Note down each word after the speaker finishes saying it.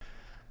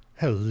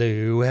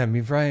Hello,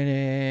 happy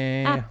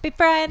Friday. Happy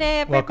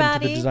Friday, everybody.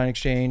 Welcome to the Design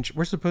Exchange.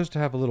 We're supposed to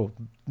have a little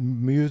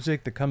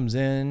music that comes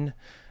in.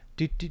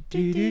 It's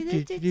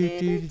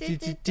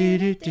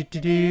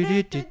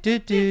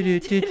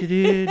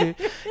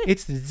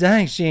the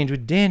Design Exchange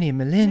with Danny and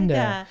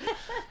Melinda.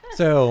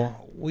 So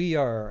we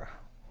are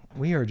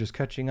just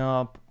catching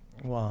up.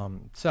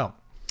 So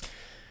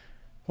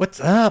what's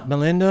up,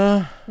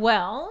 Melinda?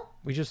 Well,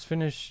 we just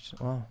finished.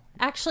 Well,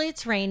 actually,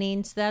 it's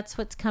raining, so that's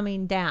what's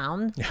coming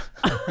down.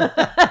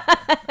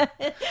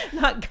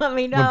 Not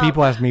coming up. When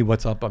people ask me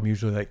what's up, I'm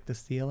usually like the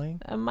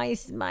ceiling. My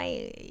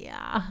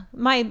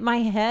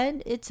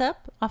head, it's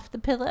up off the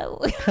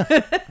pillow.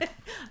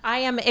 I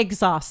am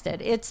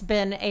exhausted. It's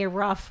been a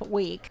rough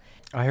week.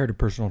 I hired a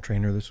personal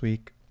trainer this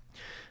week,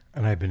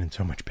 and I've been in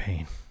so much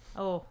pain.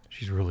 Oh,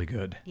 she's really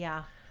good.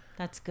 Yeah,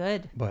 that's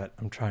good. But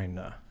I'm trying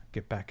to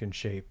get back in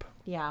shape.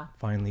 Yeah.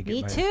 Finally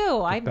get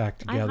back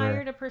together. I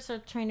hired a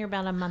personal trainer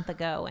about a month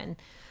ago, and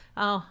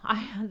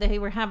they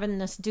were having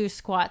this do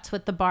squats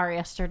with the bar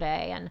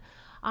yesterday, and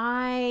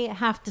I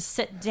have to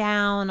sit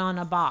down on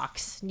a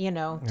box,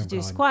 to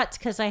do squats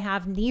because I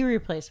have knee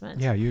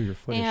replacements. Yeah, your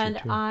foot issue too.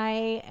 And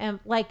I am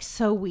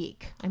so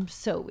weak. I'm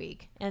so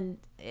weak. And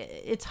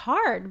it's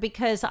hard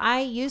because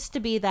I used to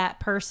be that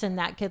person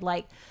that could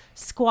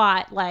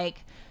squat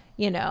 100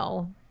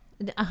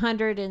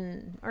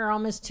 or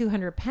almost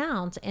 200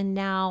 pounds, and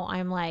now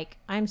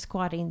I'm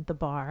squatting the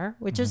bar,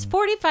 which is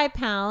 45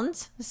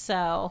 pounds.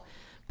 So,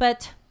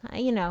 but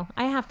I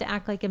have to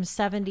act like I'm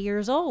 70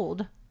 years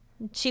old.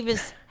 She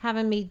was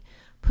having me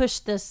push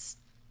this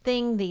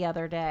thing the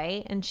other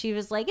day, and she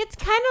was like, "It's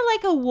kind of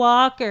like a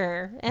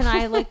walker," and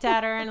I looked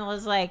at her and I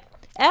was like,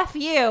 "F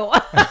you."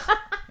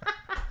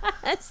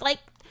 It's like,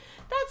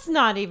 that's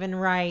not even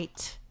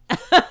right.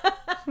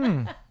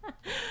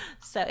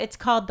 So it's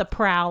called the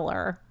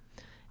Prowler.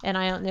 And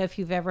I don't know if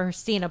you've ever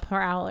seen a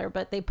Prowler,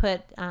 but they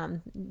put,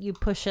 you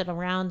push it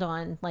around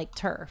on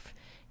turf,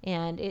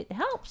 and it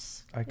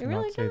helps. I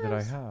cannot say that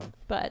I have.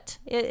 But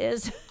it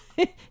is,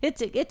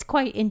 it's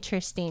quite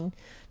interesting.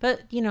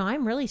 But,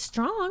 I'm really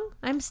strong.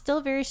 I'm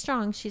still very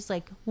strong. She's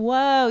like,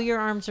 "Whoa, your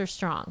arms are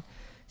strong."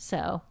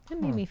 So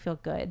it made me feel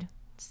good.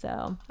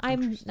 So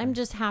I'm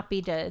just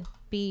happy to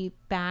be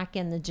back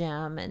in the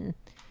gym and,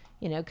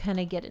 kind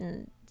of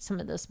getting some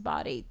of this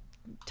body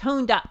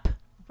toned up.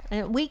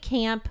 And we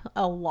camp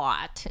a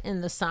lot in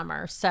the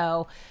summer.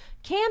 So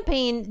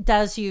camping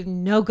does you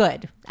no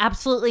good.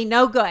 Absolutely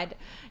no good.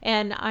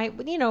 And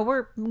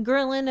we're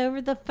grilling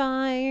over the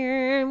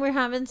fire and we're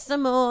having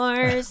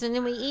s'mores and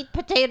then we eat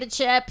potato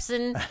chips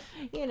and,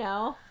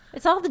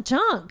 it's all the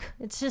junk.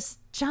 It's just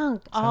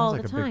junk all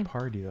the time. Sounds like a big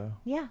party though.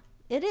 Yeah,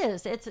 it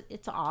is.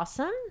 It's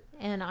awesome.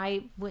 And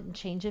I wouldn't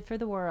change it for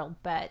the world,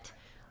 but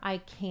I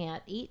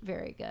can't eat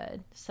very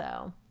good.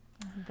 So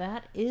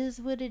that is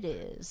what it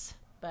is.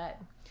 But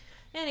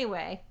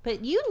anyway,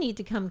 but you need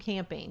to come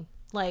camping.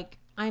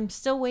 I'm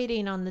still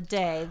waiting on the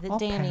day that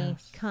Danny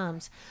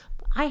comes.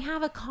 I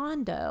have a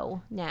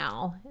condo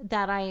now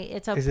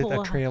it's a Is it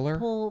a trailer?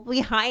 Pool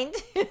behind.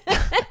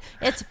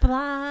 It's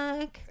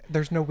black.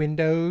 There's no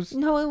windows.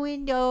 No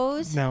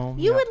windows. No.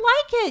 You would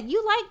like it.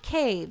 You like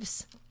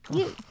caves.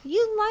 You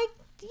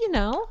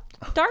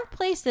like, dark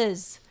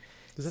places.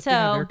 Does that thing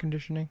have air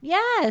conditioning?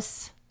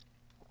 Yes.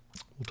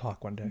 We'll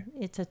talk one day.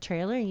 It's a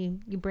trailer.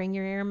 You bring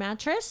your air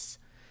mattress.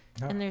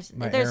 And air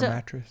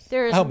mattress.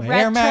 There's my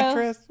air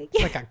mattress.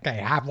 I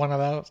have one of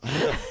those.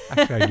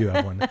 Actually, I do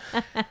have one.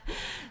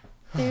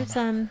 There's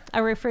a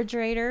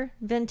refrigerator,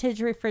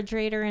 vintage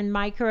refrigerator and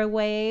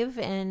microwave,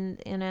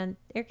 and an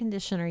air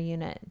conditioner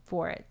unit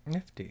for it.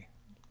 Nifty.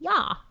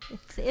 Yeah,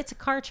 it's a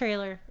car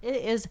trailer. It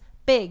is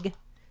big.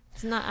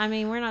 It's not. I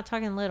mean, we're not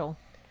talking little.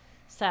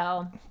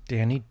 So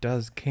Danny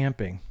does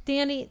camping.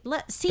 Danny,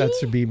 that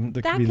could be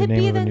the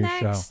name of the new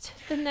show.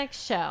 The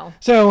next show.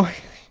 So,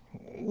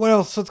 what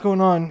else? What's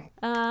going on?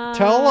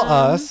 Tell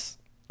us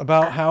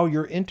about how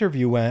your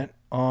interview went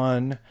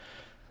on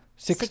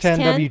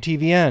 610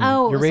 WTVN.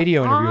 Your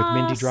radio interview with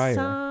Mindy Dreyer.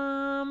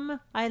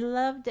 I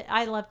loved it.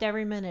 I loved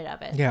every minute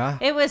of it. Yeah.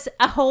 It was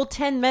a whole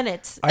 10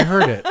 minutes. I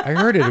heard it.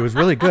 It was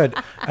really good.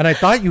 And I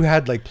thought you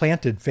had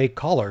planted fake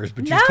collars,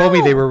 but you told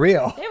me they were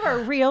real. They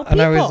were real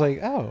people. And I was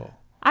like, oh.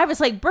 I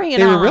was like, bring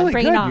it on. They were really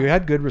good. You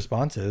had good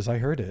responses. I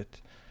heard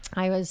it.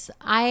 I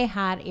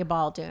had a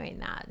ball doing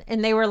that.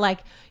 And they were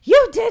like,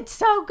 "You did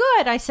so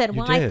good." I said,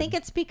 "Well, I think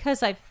it's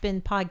because I've been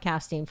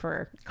podcasting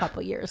for a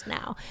couple years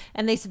now."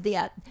 And they said,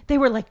 "Yeah." They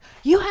were like,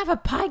 "You have a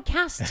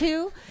podcast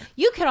too?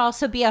 You could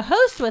also be a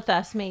host with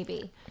us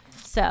maybe."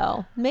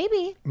 So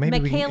maybe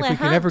if we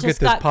can ever get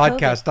this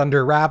podcast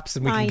under wraps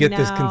and we can get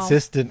this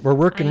consistent. We're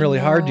working really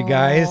hard, you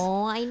guys.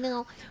 I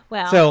know.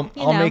 Well, so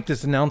I'll make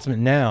this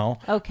announcement now.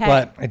 Okay.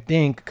 But I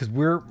think because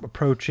we're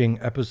approaching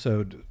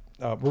episode,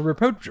 we're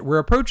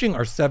approaching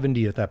our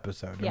 70th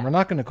episode, and we're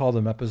not going to call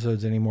them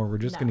episodes anymore. We're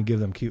just going to give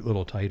them cute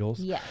little titles.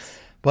 Yes.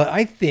 But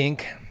I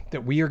think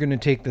that we are going to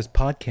take this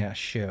podcast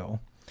show.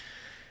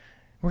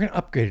 We're going to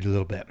upgrade it a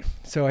little bit.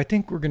 So I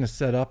think we're going to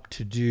set up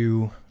to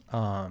do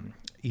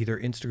either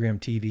Instagram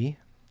TV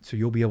So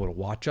you'll be able to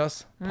watch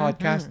us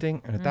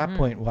podcasting. And at that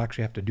point, we'll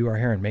actually have to do our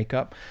hair and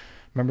makeup.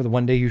 Remember the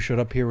one day you showed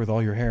up here with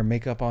all your hair and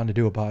makeup on to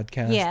do a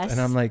podcast? Yes. And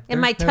I'm like,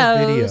 and my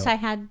toes, I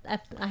had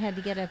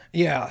to get a...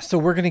 Yeah. So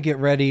we're going to get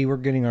ready. We're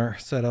getting our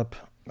setup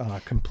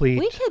complete.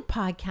 We could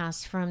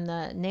podcast from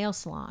the nail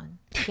salon,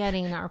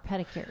 getting our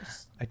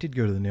pedicures. I did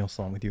go to the nail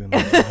salon with you in the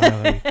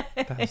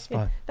That was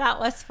fun. That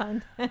was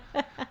fun.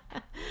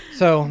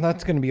 So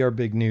that's going to be our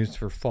big news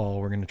for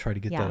fall. We're going to try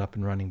to get that up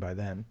and running by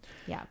then.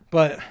 Yeah.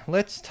 But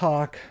let's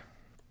talk.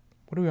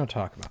 What do we want to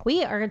talk about?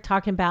 We are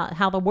talking about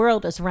how the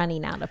world is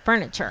running out of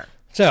furniture.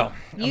 So,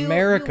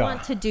 America. You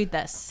want to do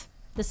this.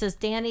 This is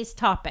Danny's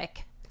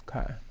topic.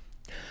 Okay.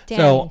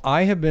 Danny. So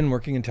I have been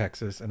working in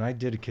Texas, and I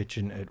did a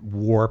kitchen at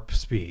warp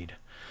speed.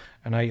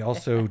 And I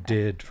also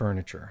did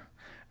furniture.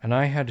 And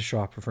I had to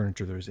shop for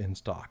furniture that was in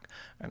stock.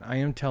 And I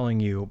am telling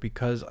you,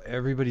 because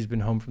everybody's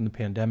been home from the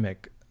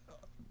pandemic,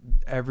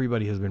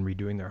 everybody has been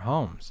redoing their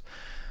homes.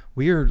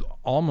 We are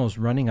almost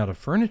running out of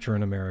furniture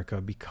in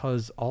America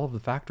because all of the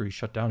factories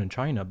shut down in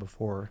China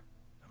before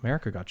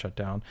America got shut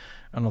down,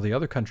 and all the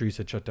other countries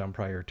had shut down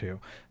prior to.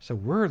 So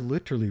we're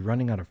literally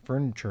running out of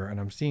furniture, and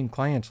I'm seeing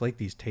clients like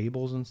these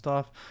tables and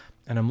stuff,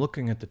 and I'm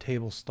looking at the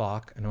table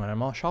stock, and when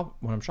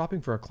I'm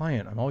shopping for a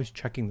client, I'm always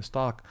checking the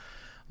stock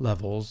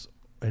levels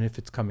and if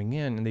it's coming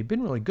in, and they've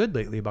been really good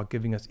lately about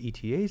giving us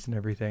ETAs and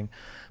everything,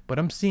 but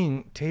I'm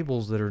seeing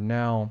tables that are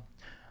now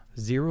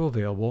 0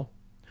 available,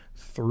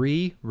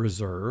 3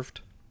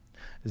 reserved,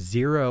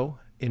 0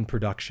 in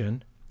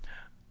production,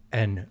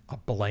 and a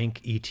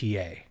blank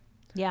ETA.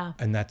 Yeah.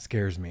 And that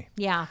scares me.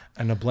 Yeah.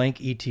 And a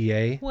blank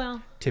ETA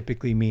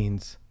typically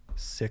means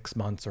 6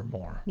 months or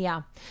more.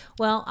 Yeah.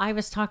 Well, I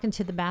was talking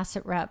to the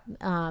Bassett rep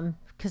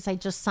because I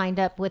just signed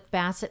up with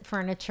Bassett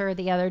Furniture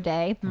the other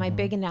day, my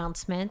big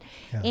announcement.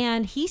 Yeah.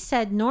 And he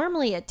said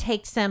normally it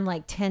takes them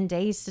like 10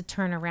 days to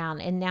turn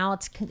around. And now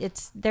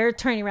they're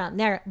turning around.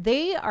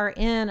 They are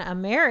in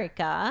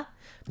America.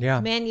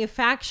 Yeah.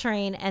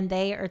 Manufacturing, and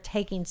they are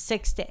taking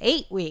 6 to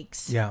 8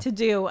 weeks to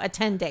do a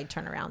 10-day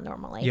turnaround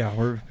normally.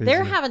 Yeah,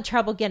 they're having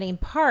trouble getting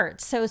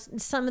parts. So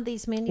some of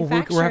these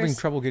manufacturers, we're having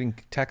trouble getting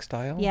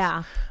textiles.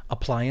 Yeah,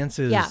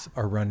 appliances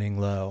are running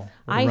low.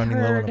 We're running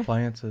low on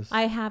appliances.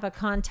 I have a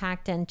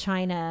contact in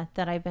China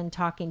that I've been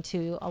talking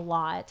to a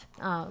lot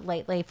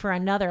lately for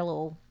another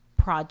little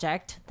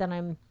project that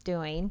I'm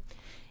doing,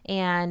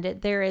 and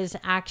there is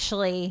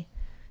actually,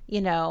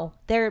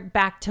 they're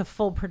back to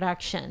full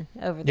production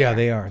over there. Yeah,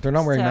 they are. They're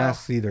not wearing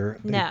masks either.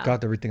 They've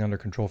got everything under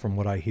control from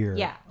what I hear.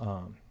 Yeah.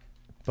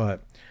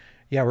 But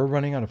yeah, we're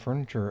running out of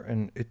furniture,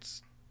 and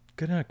it's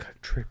going to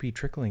be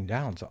trickling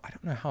down. So I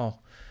don't know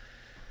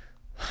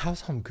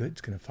how's Home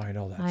Goods going to find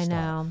all that stuff. I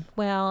know.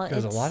 Well,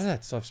 because a lot of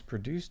that stuff's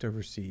produced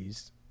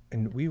overseas,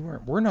 and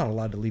we're not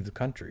allowed to leave the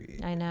country.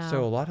 I know.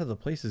 So a lot of the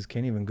places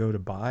can't even go to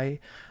buy.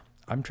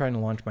 I'm trying to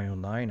launch my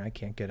own line. I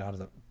can't get out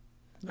of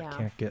I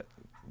can't get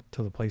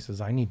to the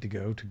places I need to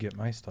go to get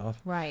my stuff.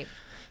 Right.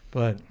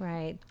 But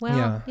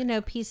well,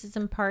 pieces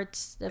and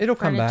parts of it'll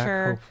furniture. come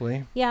back,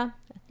 hopefully. Yeah,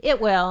 it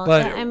will.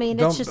 But I mean,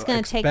 it's just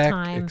going to take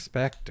time.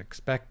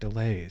 Expect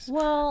delays.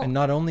 Well, and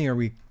not only are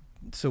we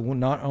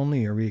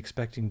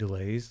expecting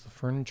delays, the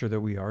furniture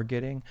that we are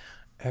getting,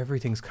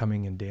 everything's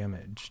coming in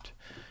damaged.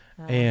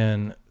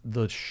 And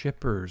the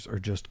shippers are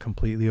just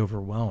completely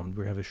overwhelmed.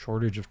 We have a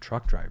shortage of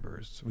truck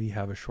drivers. We're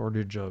having a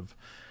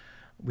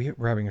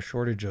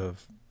shortage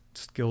of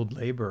skilled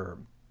labor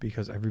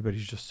because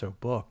everybody's just so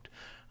booked.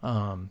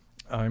 I'm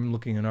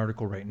looking at an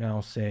article right now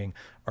saying,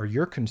 are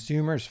your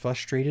consumers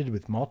frustrated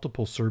with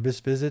multiple service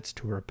visits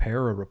to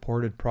repair a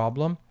reported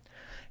problem?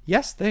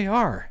 Yes, they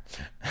are.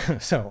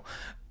 So,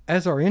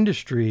 as our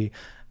industry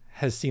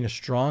has seen a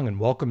strong and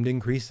welcomed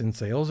increase in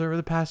sales over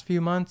the past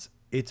few months,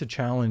 it's a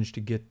challenge to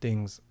get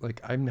things.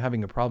 Like, I'm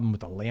having a problem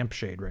with a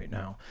lampshade right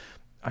now.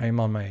 I am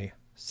on my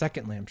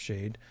second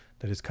lampshade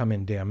that has come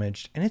in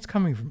damaged, and it's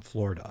coming from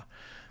Florida.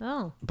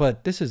 Oh.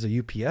 But this is a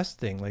UPS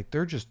thing. Like,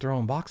 they're just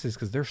throwing boxes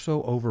because they're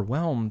so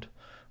overwhelmed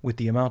with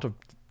the amount of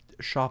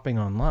shopping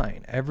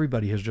online.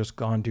 Everybody has just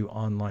gone to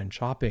online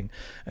shopping,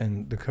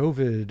 and the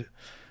COVID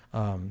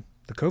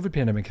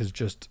pandemic has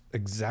just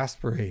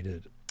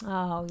exacerbated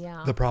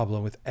the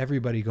problem with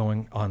everybody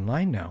going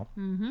online now.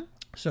 Mm-hmm.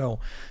 So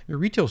your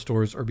retail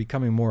stores are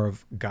becoming more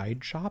of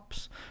guide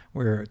shops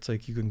where it's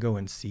like you can go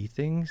and see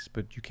things,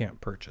 but you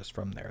can't purchase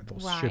from there.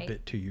 They'll ship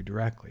it to you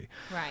directly.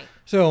 Right.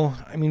 So,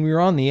 I mean, we were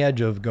on the edge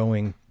of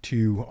going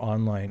to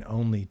online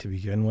only to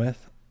begin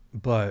with,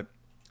 but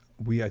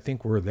I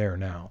think we're there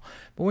now.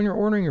 But when you're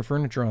ordering your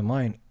furniture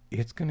online,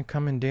 it's going to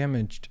come in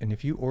damaged. And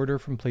if you order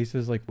from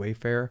places like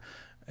Wayfair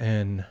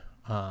and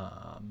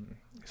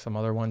some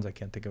other ones, I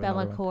can't think of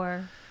another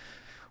one.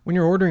 When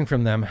you're ordering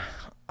from them,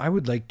 I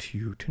would like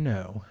you to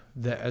know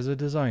that as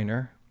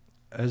designers,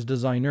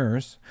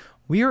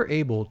 we are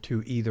able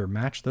to either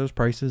match those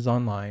prices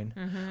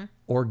online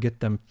or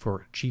get them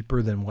for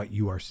cheaper than what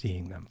you are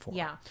seeing them for.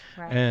 Yeah,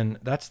 right. And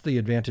that's the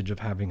advantage of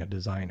having a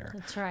designer.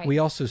 That's right. We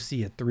also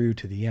see it through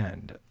to the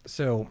end.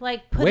 So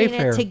Like putting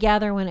Wayfair, it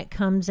together when it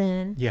comes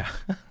in. yeah.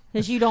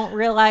 Because you don't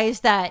realize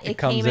that it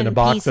comes came in a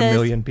box pieces. of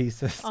million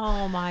pieces.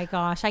 Oh my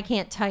gosh. I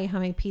can't tell you how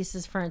many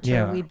pieces of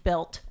furniture we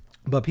built.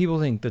 But people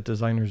think that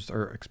designers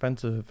are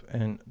expensive,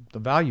 and the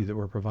value that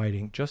we're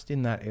providing just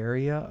in that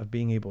area of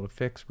being able to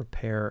fix,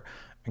 repair,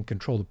 and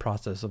control the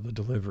process of the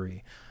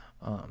delivery,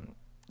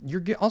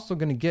 you're also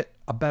going to get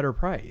a better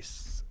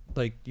price.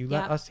 Like you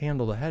let us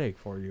handle the headache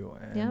for you,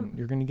 and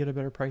you're going to get a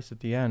better price at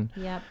the end.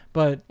 Yep.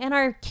 But and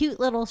our cute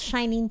little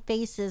shining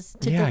faces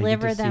to you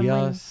deliver get to them see when,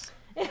 us.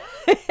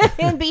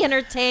 and be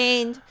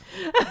entertained.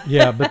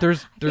 Yeah, but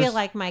there's I feel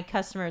like my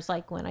customers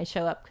like when I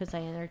show up because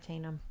I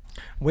entertain them.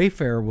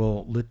 Wayfair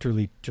will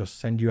literally just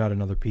send you out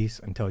another piece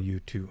and tell you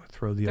to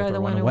throw the other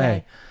one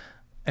away.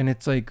 And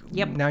it's like,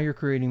 now you're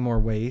creating more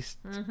waste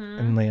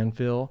and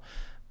landfill.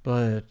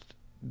 But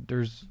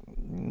there's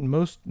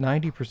most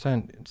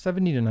 90%,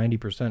 70 to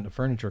 90% of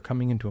furniture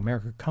coming into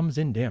America comes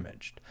in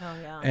damaged. Oh,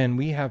 yeah. And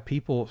we have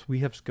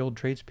skilled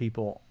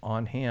tradespeople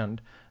on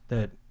hand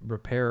that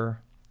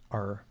repair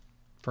our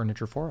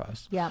furniture for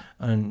us. Yeah.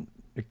 And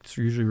it's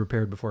usually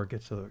repaired before it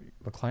gets to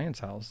the client's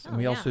house. And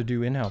we also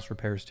do in-house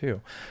repairs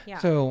too. Yeah.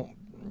 So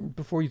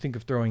before you think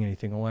of throwing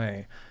anything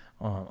away,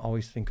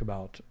 always think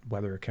about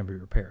whether it can be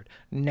repaired.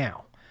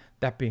 Now,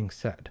 that being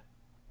said,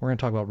 we're going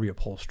to talk about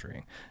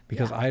reupholstering,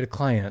 because I had a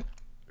client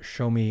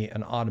show me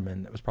an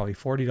ottoman that was probably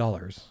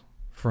 $40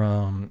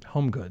 from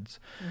Home Goods,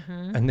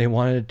 and they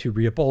wanted to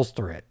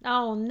reupholster it.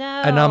 Oh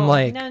no! And I'm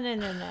like,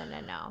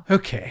 no.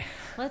 Okay,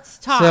 let's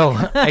talk. So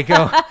I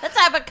go, let's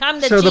have a come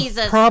to so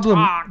Jesus.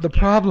 The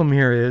problem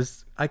here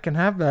is I can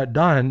have that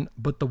done,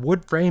 but the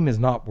wood frame is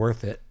not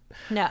worth it.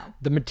 No,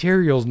 the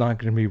material's not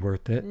going to be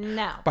worth it.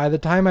 No. By the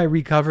time I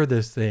recover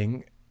this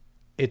thing,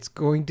 it's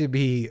going to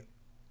be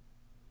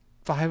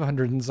 $500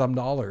 and some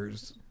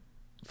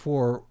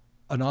for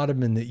an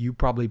ottoman that you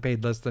probably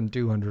paid less than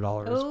 $200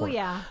 for. Oh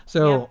yeah.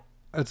 So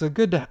it's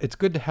good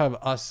to have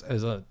us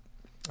as a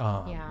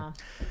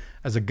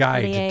as a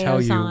guide Liaison. to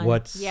tell you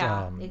what's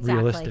exactly.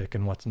 realistic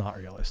and what's not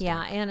realistic.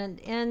 Yeah,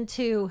 and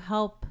to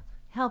help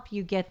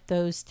you get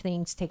those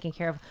things taken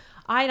care of.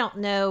 I don't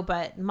know,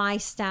 but my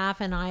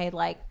staff and I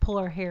like pull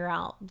our hair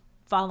out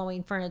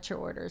following furniture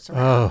orders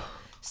around.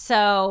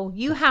 So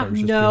you have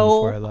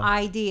no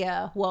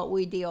idea what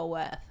we deal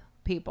with,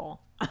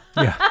 people.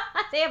 Yeah.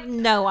 They have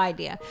no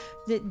idea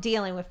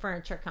dealing with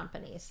furniture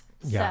companies.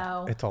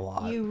 Yeah, so it's a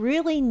lot. You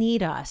really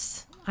need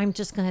us. I'm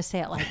just going to say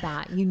it like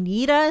that. You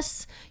need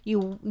us.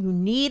 You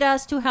need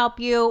us to help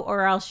you,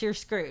 or else you're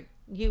screwed.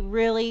 You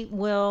really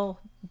will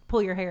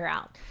pull your hair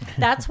out.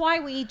 That's why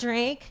we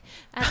drink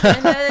at the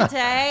end of the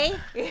day.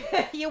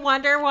 You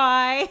wonder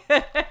why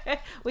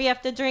we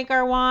have to drink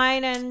our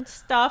wine and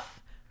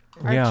stuff,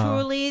 our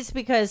Trulies,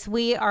 because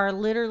we are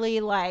literally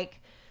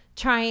like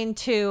trying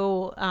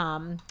to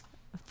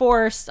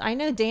force. I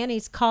know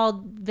Danny's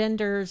called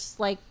vendors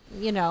like,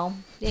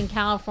 in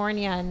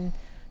California and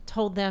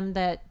told them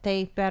that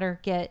they better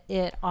get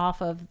it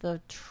off of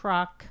the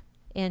truck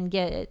and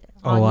get it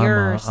on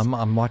yours.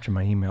 I'm watching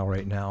my email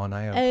right now, and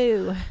I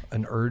have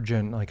an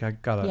urgent, like I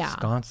got a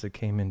sconce that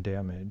came in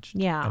damaged.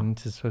 Yeah. And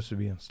it's supposed to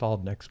be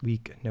installed next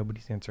week, and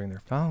nobody's answering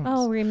their phones.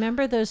 Oh,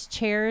 remember those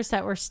chairs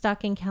that were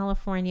stuck in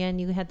California, and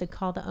you had to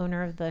call the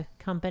owner of the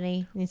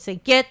company and say,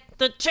 get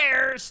the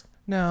chairs.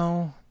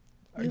 No.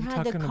 You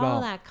had to call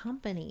that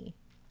company.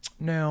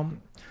 No.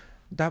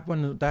 That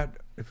one,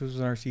 if it was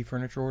an RC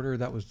furniture order,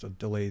 that was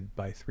delayed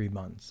by 3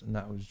 months, and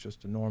that was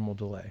just a normal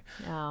delay.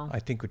 Oh. I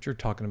think what you're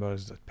talking about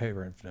is a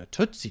pair of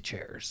Tootsie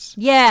chairs.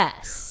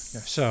 Yes.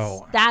 Yeah,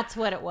 so that's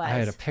what it was. I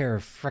had a pair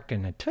of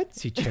frickin'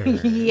 Tootsie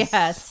chairs.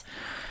 Yes.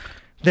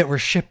 That were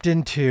shipped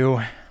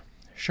into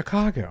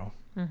Chicago,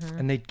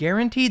 and they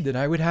guaranteed that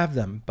I would have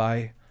them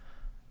by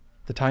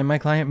the time my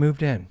client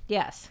moved in.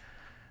 Yes.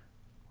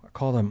 I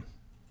called them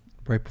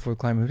right before the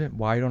client moved in.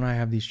 Why don't I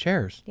have these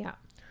chairs? Yeah.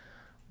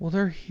 Well,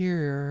 they're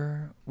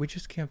here. We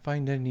just can't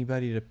find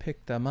anybody to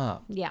pick them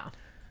up. Yeah.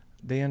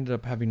 They ended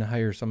up having to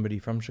hire somebody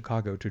from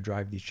Chicago to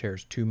drive these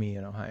chairs to me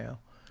in Ohio.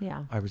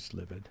 Yeah. I was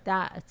livid.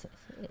 But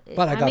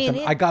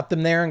I got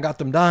them there and got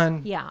them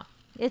done. Yeah.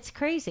 It's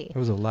crazy. It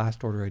was the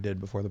last order I did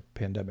before the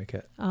pandemic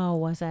hit. Oh,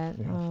 was it?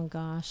 Yeah. Oh,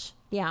 gosh.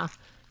 Yeah.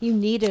 You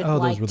needed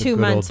 2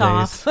 months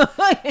off.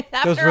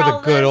 Those were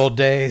the good old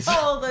days.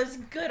 Oh, those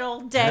good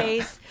old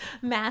days.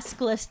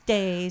 Maskless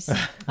days.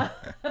 Oh,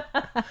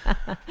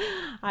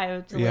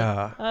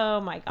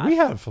 my gosh. We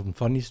have some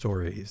funny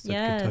stories that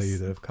could tell you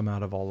that have come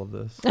out of all of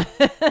this.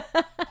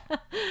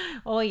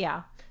 Oh,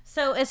 yeah.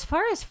 So as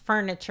far as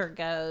furniture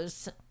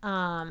goes,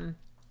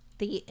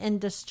 the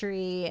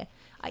industry,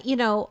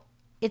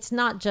 it's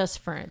not just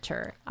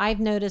furniture. I've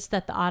noticed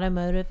that the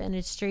automotive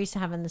industry is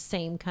having the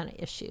same kind of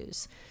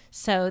issues.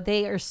 So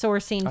they are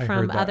sourcing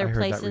from other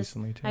places. That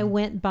recently too. I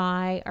went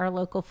by our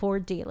local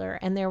Ford dealer,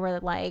 and there were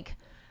like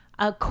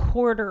a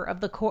quarter of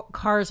the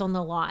cars on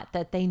the lot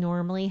that they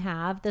normally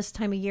have this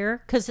time of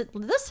year. Because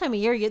this time of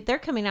year, they're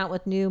coming out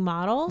with new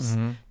models,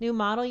 new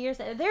model years.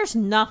 There's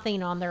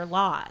nothing on their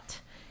lot.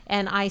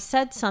 And I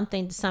said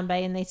something to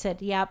somebody, and they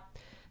said, yep,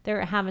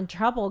 they're having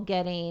trouble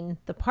getting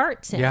the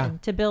parts in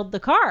to build the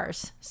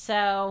cars.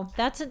 So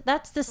that's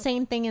the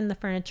same thing in the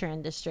furniture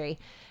industry.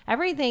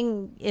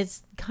 Everything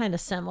is kind of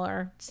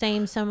similar.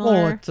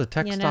 Oh, it's the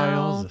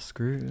textiles, the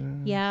screws.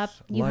 Yep.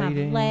 You lighting.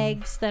 have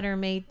legs that are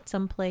made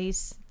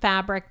someplace,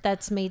 fabric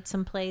that's made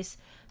someplace.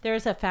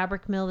 There's a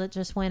fabric mill that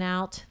just went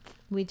out.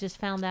 We just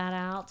found that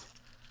out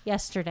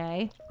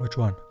yesterday. Which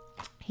one?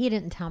 He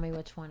didn't tell me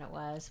which one it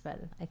was, but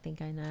I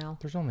think I know.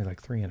 There's only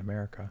like 3 in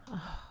America.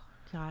 Oh,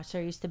 gosh,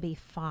 there used to be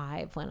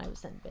 5 when I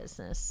was in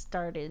business.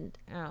 Started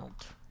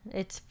out.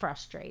 It's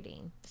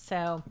frustrating.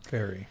 So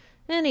Very.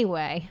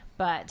 Anyway,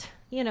 but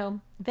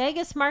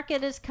Vegas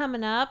market is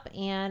coming up,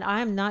 and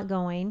I'm not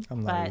going.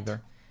 I'm not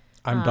either.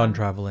 I'm done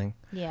traveling.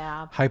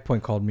 Yeah. High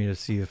Point called me to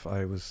see if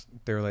I was.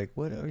 They're like,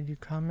 "What, are you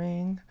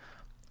coming?"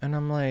 And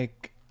I'm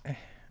like,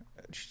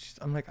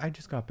 I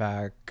just got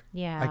back.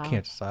 Yeah. I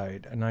can't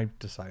decide, and I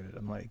decided.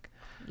 I'm like,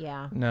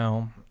 yeah,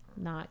 no,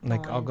 not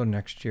like going. I'll go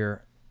next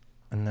year,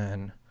 and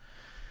then.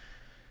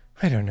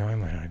 I don't know. I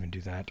might not even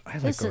do that.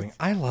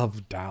 I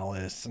love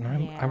Dallas, and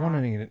I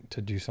wanted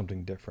to do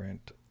something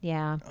different.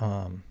 Yeah.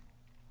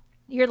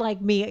 You're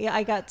like me.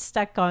 I got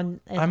stuck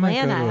on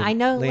Atlanta. I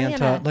know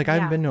Atlanta. Like, I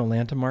haven't been to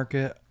Atlanta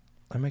market.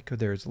 I might go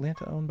there. Is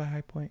Atlanta owned by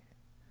High Point?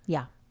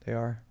 Yeah. They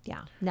are?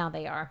 Yeah. Now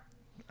they are.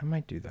 I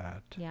might do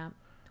that. Yeah.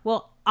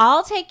 Well,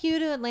 I'll take you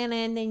to Atlanta,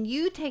 and then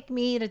you take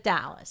me to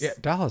Dallas. Yeah,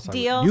 Dallas.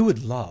 Deal? You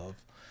would love.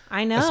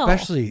 I know.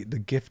 Especially the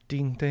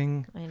gifting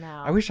thing. I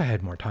know. I wish I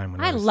had more time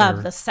when I was love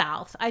there. the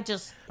South.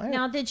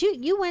 Now, did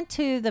you went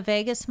to the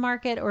Vegas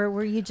market, or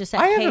were you just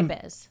at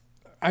KBiz?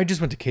 I just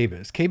went to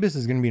KBiz. KBiz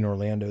is going to be in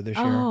Orlando this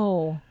year.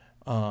 Oh.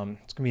 It's going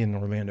to be in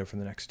Orlando for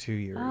the next 2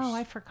 years. Oh,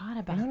 I forgot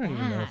about that. I don't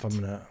even know if I'm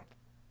going to.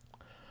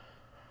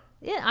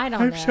 Yeah, I don't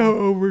know. I'm so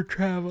over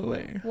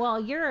traveling.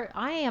 Well,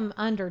 I am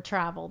under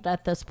traveled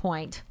at this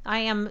point. I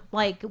am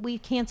we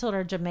canceled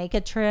our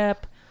Jamaica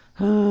trip.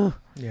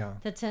 Yeah.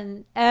 That's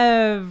in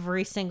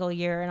every single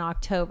year in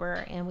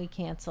October, and we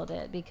canceled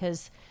it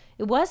because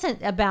it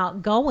wasn't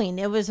about going.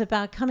 It was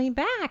about coming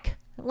back.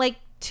 Like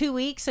 2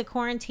 weeks of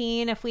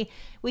quarantine. If we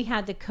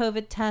had the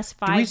COVID test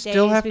 5 days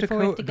before we have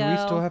to go. Do we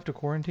still have to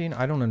quarantine?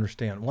 I don't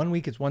understand. 1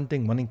 week is one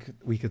thing. 1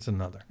 week it's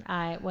another.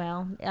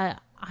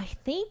 I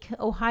think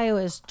Ohio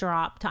has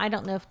dropped. I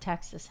don't know if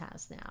Texas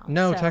has now.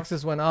 No,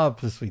 Texas went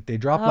up this week. They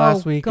dropped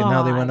last week, and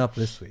now they went up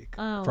this week.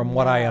 From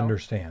what I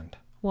understand.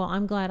 Well,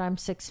 I'm glad I'm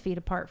 6 feet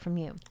apart from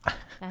you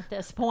at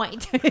this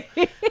point.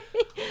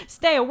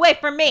 Stay away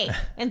from me,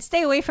 and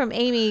stay away from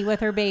Amy with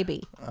her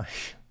baby.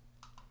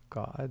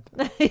 God.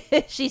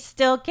 She's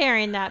still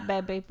carrying that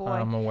baby boy.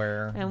 I'm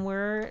aware. And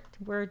we're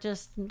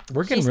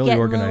getting really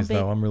organized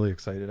though. I'm really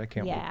excited. I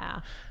can't wait. Yeah.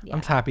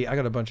 I'm happy. I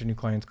got a bunch of new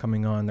clients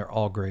coming on. They're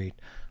all great.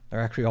 They're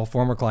actually all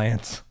former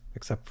clients,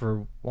 except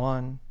for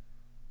 1,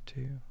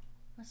 2.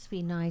 Must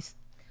be nice.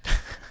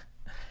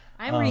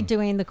 I'm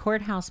redoing the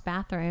courthouse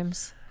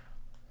bathrooms.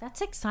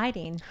 That's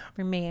exciting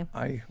for me.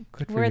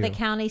 Good for We're you. the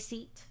county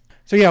seat.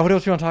 So yeah, what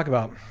else do you want to talk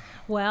about?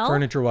 Well,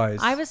 furniture-wise,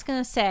 I was going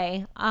to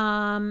say,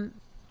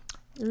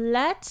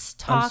 let's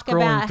talk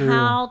about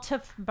how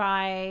to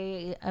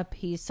buy a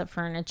piece of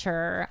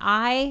furniture.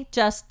 I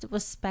just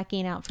was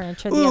specking out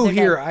furniture the other day.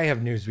 Here, I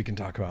have news we can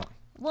talk about.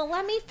 Well,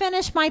 let me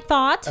finish my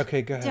thought.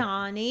 Okay, go ahead.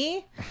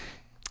 Donnie,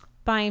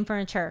 buying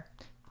furniture.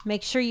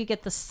 Make sure you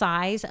get the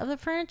size of the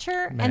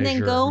furniture and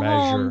then go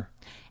home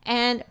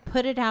and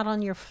put it out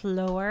on your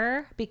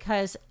floor,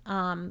 because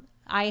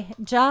I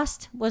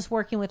just was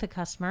working with a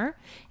customer,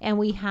 and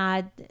we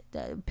had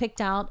picked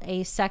out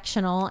a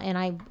sectional, and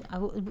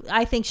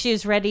I think she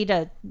was ready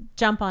to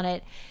jump on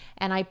it.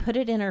 And I put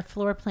it in her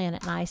floor plan,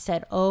 and I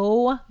said,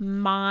 oh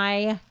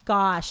my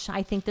gosh,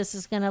 I think this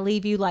is going to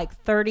leave you like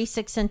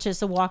 36 inches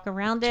to walk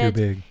around it.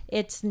 Too big.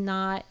 It's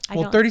not.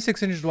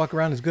 36 inches to walk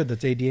around is good.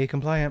 That's ADA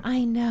compliant.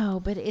 I know,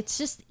 but it's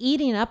just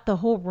eating up the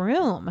whole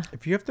room.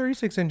 If you have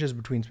 36 inches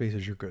between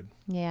spaces, you're good.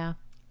 Yeah.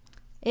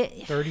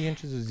 30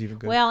 inches is even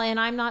good. Well, and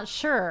I'm not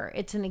sure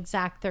it's an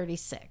exact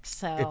 36.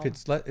 So if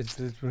it's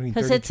between 32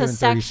 it's a and 36,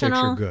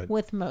 sectional you're good.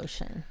 with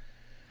motion.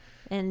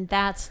 And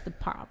that's the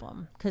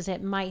problem, because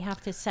it might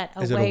have to set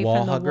Is it away a wall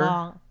from the hugger?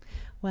 wall.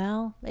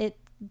 Well, it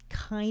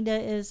kind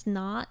of is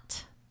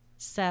not.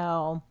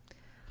 So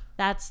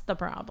that's the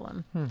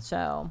problem.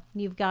 So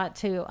you've got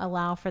to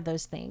allow for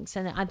those things,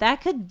 and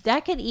that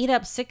could eat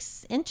up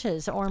 6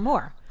 inches or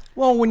more.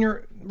 Well, when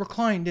you're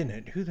reclined in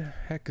it, who the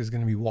heck is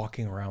going to be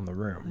walking around the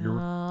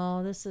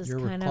room? This is you're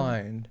kind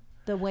reclined.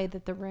 of the way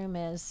that the room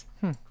is.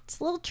 It's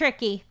a little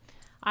tricky.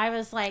 I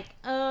was like,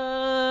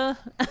 Well,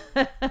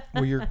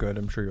 you're good.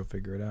 I'm sure you'll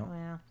figure it out.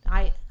 Well,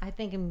 I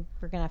think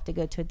we're going to have to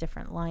go to a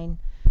different line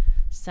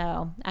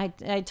So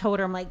I told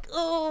her, I'm like,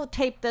 oh,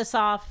 tape this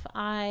off.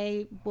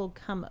 I will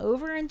come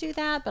over and do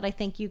that, but I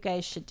think you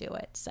guys should do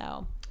it.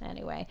 So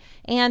anyway,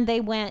 and they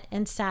went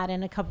and sat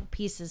in a couple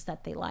pieces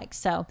that they like.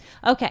 So,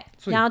 okay,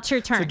 Sweet. now it's your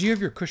turn. So do you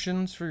have your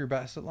cushions for your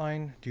basset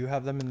line? Do you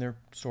have them in their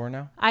store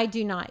now? I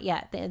do not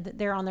yet.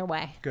 They're on their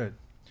way. Good.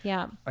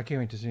 Yeah. I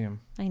can't wait to see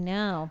them. I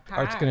know.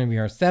 It's going to be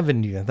our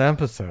 70th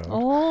episode.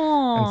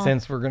 Oh. And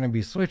since we're going to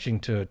be switching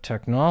to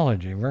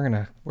technology, we're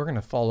going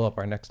to follow up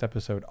our next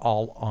episode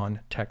all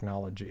on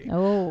technology.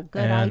 Oh,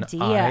 good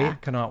idea. I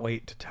cannot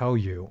wait to tell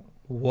you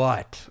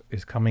what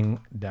is coming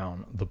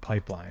down the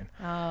pipeline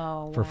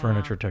for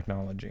furniture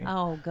technology.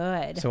 Oh,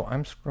 good. So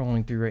I'm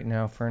scrolling through right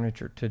now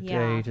Furniture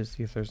Today to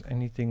see if there's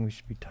anything we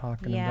should be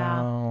talking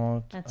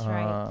about. That's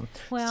right.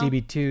 Well,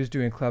 CB2 is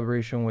doing a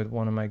collaboration with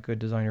one of my good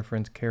designer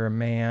friends, Kara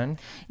Mann.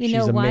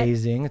 She's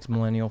amazing. It's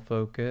millennial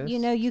focused. You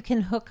know, you can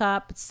hook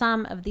up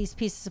some of these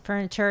pieces of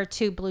furniture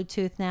to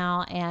Bluetooth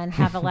now and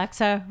have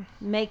Alexa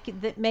make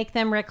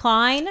them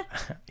recline.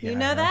 You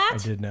know that? I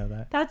did know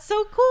that. That's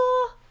so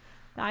cool.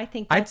 I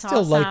think that's I'd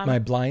still like awesome. my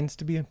blinds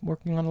to be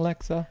working on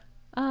Alexa.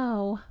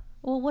 Oh,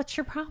 well, what's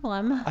your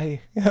problem?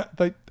 The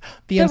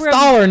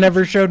installer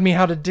never showed me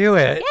how to do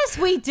it. Yes,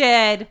 we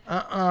did.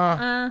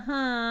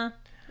 Uh-huh.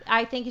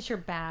 I think it's your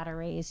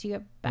batteries. You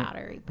have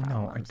battery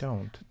problems. No, I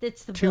don't.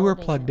 It's the Two are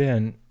building. plugged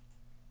in.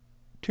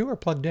 Two are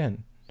plugged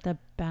in. The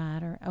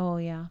battery. Oh,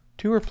 yeah.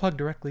 Two are plugged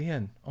directly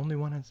in. Only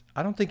one is.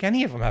 I don't think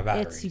any of them have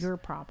batteries. It's your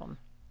problem.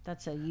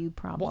 That's a you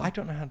problem. Well, I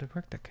don't know how to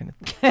work that kind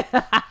of thing.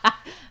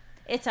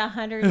 It's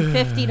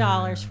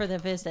 $150 for the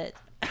visit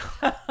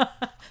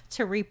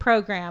to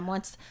reprogram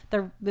once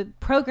the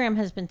program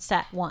has been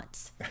set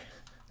once.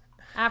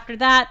 After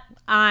that,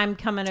 I'm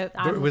coming out.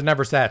 It was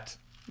never set.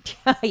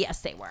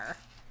 Yes, they were.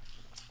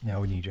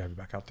 Now we need you to have you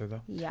back out there,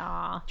 though.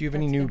 Yeah. Do you have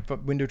any new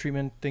window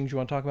treatment things you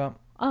want to talk about?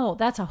 Oh,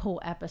 that's a whole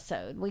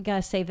episode. We got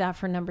to save that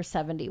for number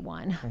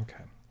 71.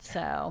 Okay.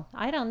 So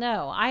I don't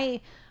know.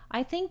 I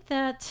think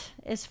that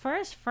as far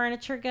as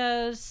furniture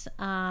goes,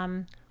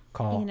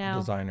 Call a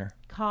designer.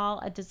 Call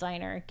a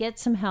designer. Get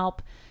some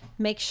help.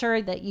 Make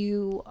sure that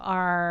you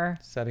are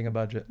setting a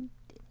budget.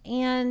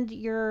 And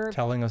you're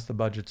telling us the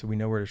budget so we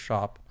know where to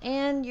shop.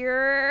 And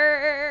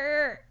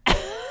you're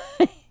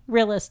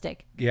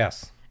realistic.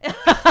 Yes.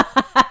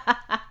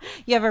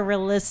 You have a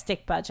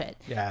realistic budget.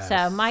 Yes.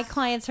 So my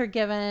clients are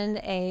given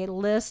a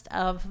list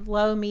of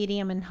low,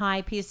 medium, and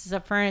high pieces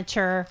of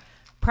furniture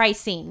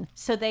pricing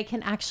so they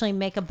can actually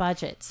make a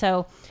budget.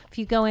 So if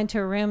you go into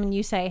a room and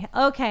you say,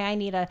 okay, I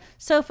need a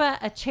sofa,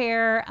 a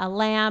chair, a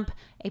lamp,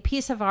 a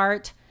piece of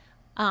art,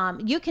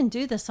 you can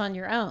do this on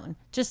your own.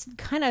 Just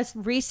kind of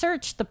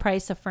research the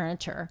price of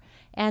furniture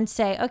and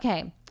say,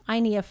 okay, I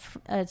need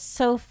a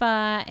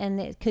sofa and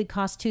it could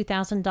cost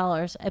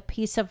 $2,000. A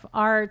piece of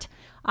art,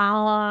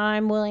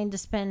 I'm willing to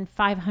spend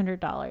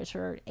 $500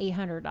 or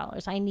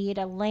 $800. I need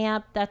a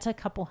lamp, that's a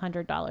couple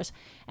 $100.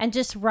 And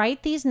just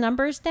write these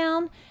numbers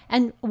down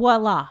and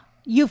voila,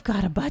 you've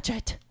got a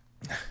budget.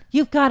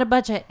 You've got a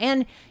budget.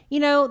 And, you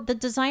know, the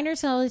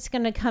designer's always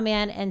going to come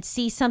in and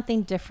see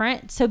something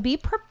different. So be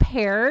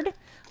prepared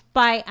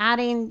by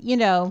adding, you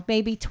know,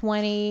 maybe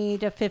 20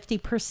 to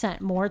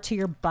 50% more to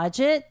your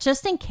budget,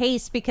 just in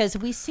case, because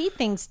we see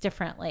things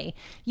differently.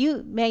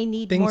 You may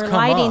need more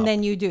lighting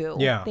than you do,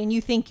 than you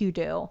think you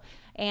do.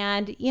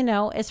 And, you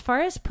know, as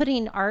far as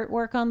putting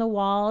artwork on the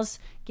walls,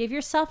 give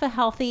yourself a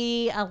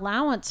healthy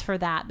allowance for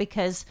that,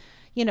 because,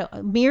 you know,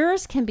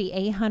 mirrors can be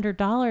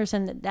 $800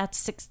 and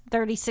that's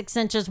 36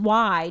 inches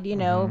wide, you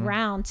know,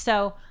 round.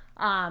 So,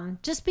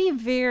 just be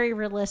very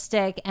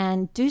realistic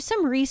and do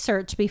some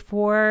research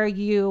before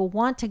you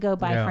want to go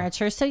buy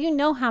furniture so you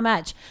know how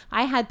much.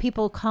 I had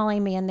people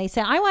calling me and they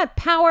said, I want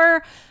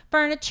power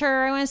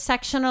furniture, I want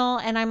sectional.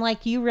 And I'm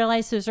like, you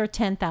realize those are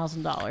 $10,000.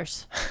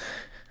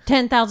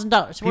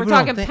 $10,000. We're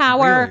talking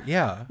power. Really?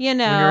 You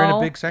know, when you're in a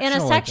big sectional.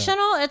 In a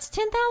sectional, it's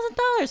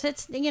 $10,000.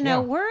 It's, you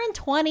know, we're in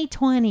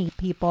 2020,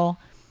 people.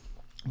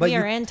 But we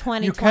are in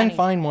 2020. You can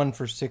find one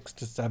for $6,000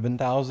 to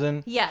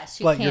 $7,000. Yes,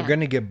 you can. But can. you're going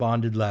to get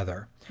bonded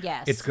leather.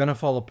 Yes. It's going to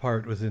fall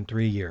apart within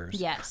 3 years.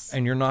 Yes.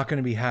 And you're not going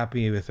to be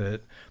happy with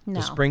it. No.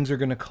 The springs are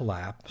going to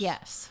collapse.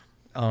 Yes.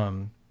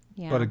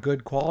 But a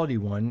good quality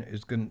one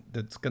that's going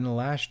to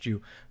last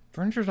you.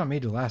 Furniture's not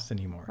made to last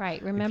anymore.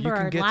 Right. Remember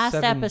our last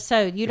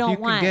episode. You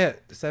don't want. You can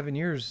get 7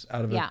 years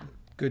out of a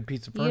good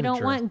piece of furniture. You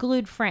don't want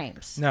glued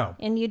frames. No.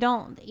 And you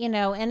don't, you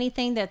know,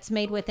 anything that's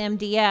made with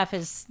MDF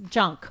is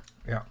junk.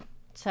 Yeah.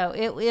 So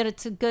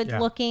it's a good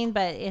looking,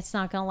 but it's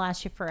not going to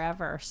last you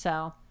forever.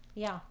 So,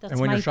 yeah. And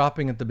when you're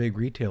shopping at the big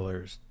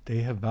retailers, they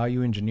have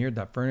value engineered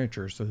that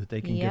furniture so that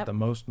they can get the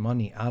most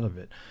money out of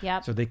it.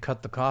 Yep. So they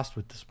cut the cost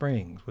with the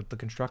springs, with the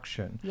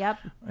construction. Yep.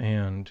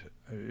 And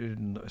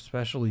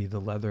especially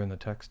the leather and the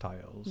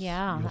textiles.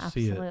 Yeah, you'll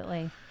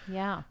absolutely. See it.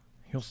 Yeah.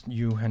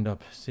 You end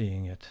up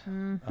seeing it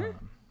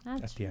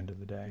at the end of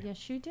the day.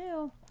 Yes, you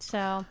do.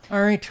 So,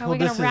 all right. We're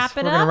going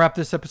to wrap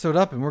this episode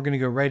up, and we're going to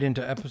go right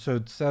into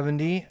episode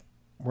 70.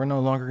 we're no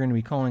longer going to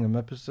be calling them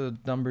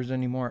episode numbers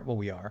anymore. Well,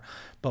 we are,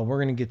 but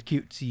we're going to get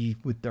cutesy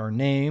with our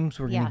names.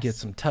 We're going to get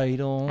some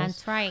titles.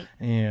 That's right.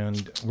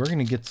 And we're going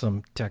to get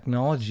some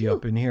technology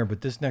up in here.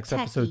 But this next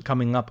episode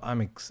coming up,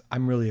 I'm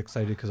really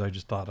excited because I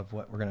just thought of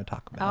what we're going to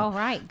talk about. All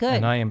right, good.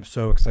 And I am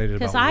so excited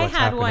about what's happening. Because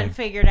I had one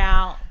figured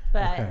out,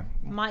 but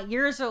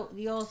yours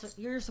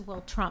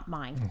will trump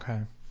mine.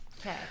 Okay.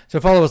 So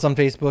follow us on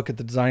Facebook at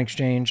The Design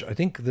Exchange. I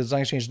think The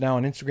Design Exchange is now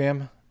on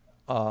Instagram.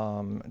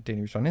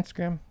 Danny Russo on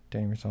Instagram.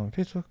 Danny Russo on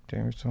Facebook.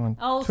 Danny Russo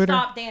on Twitter.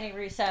 Stop, Danny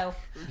Russo.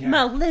 Yeah.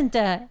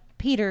 Melinda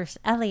Peters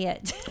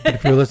Elliott. But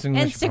if you're listening,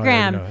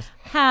 Instagram.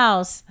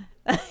 House.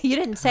 You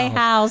didn't say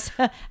house.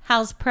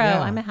 House Pro.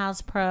 Yeah. I'm a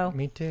House Pro.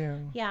 Me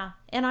too. Yeah,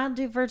 and I'll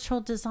do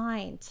virtual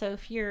design. So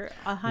if you're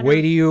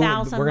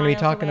 100,000 we're going to be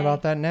talking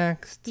about that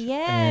next.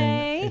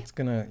 Yay!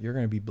 And you're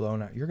going to be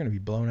blown out. You're going to be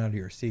blown out of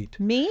your seat.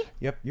 Me?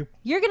 Yep.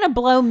 You're going to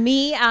blow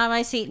me out of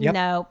my seat? Yep.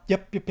 No.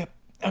 Yep.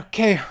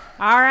 Okay.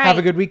 All right. Have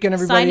a good weekend,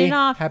 everybody. Signing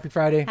off. Happy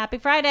Friday. Happy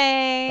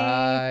Friday.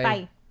 Bye.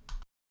 Bye.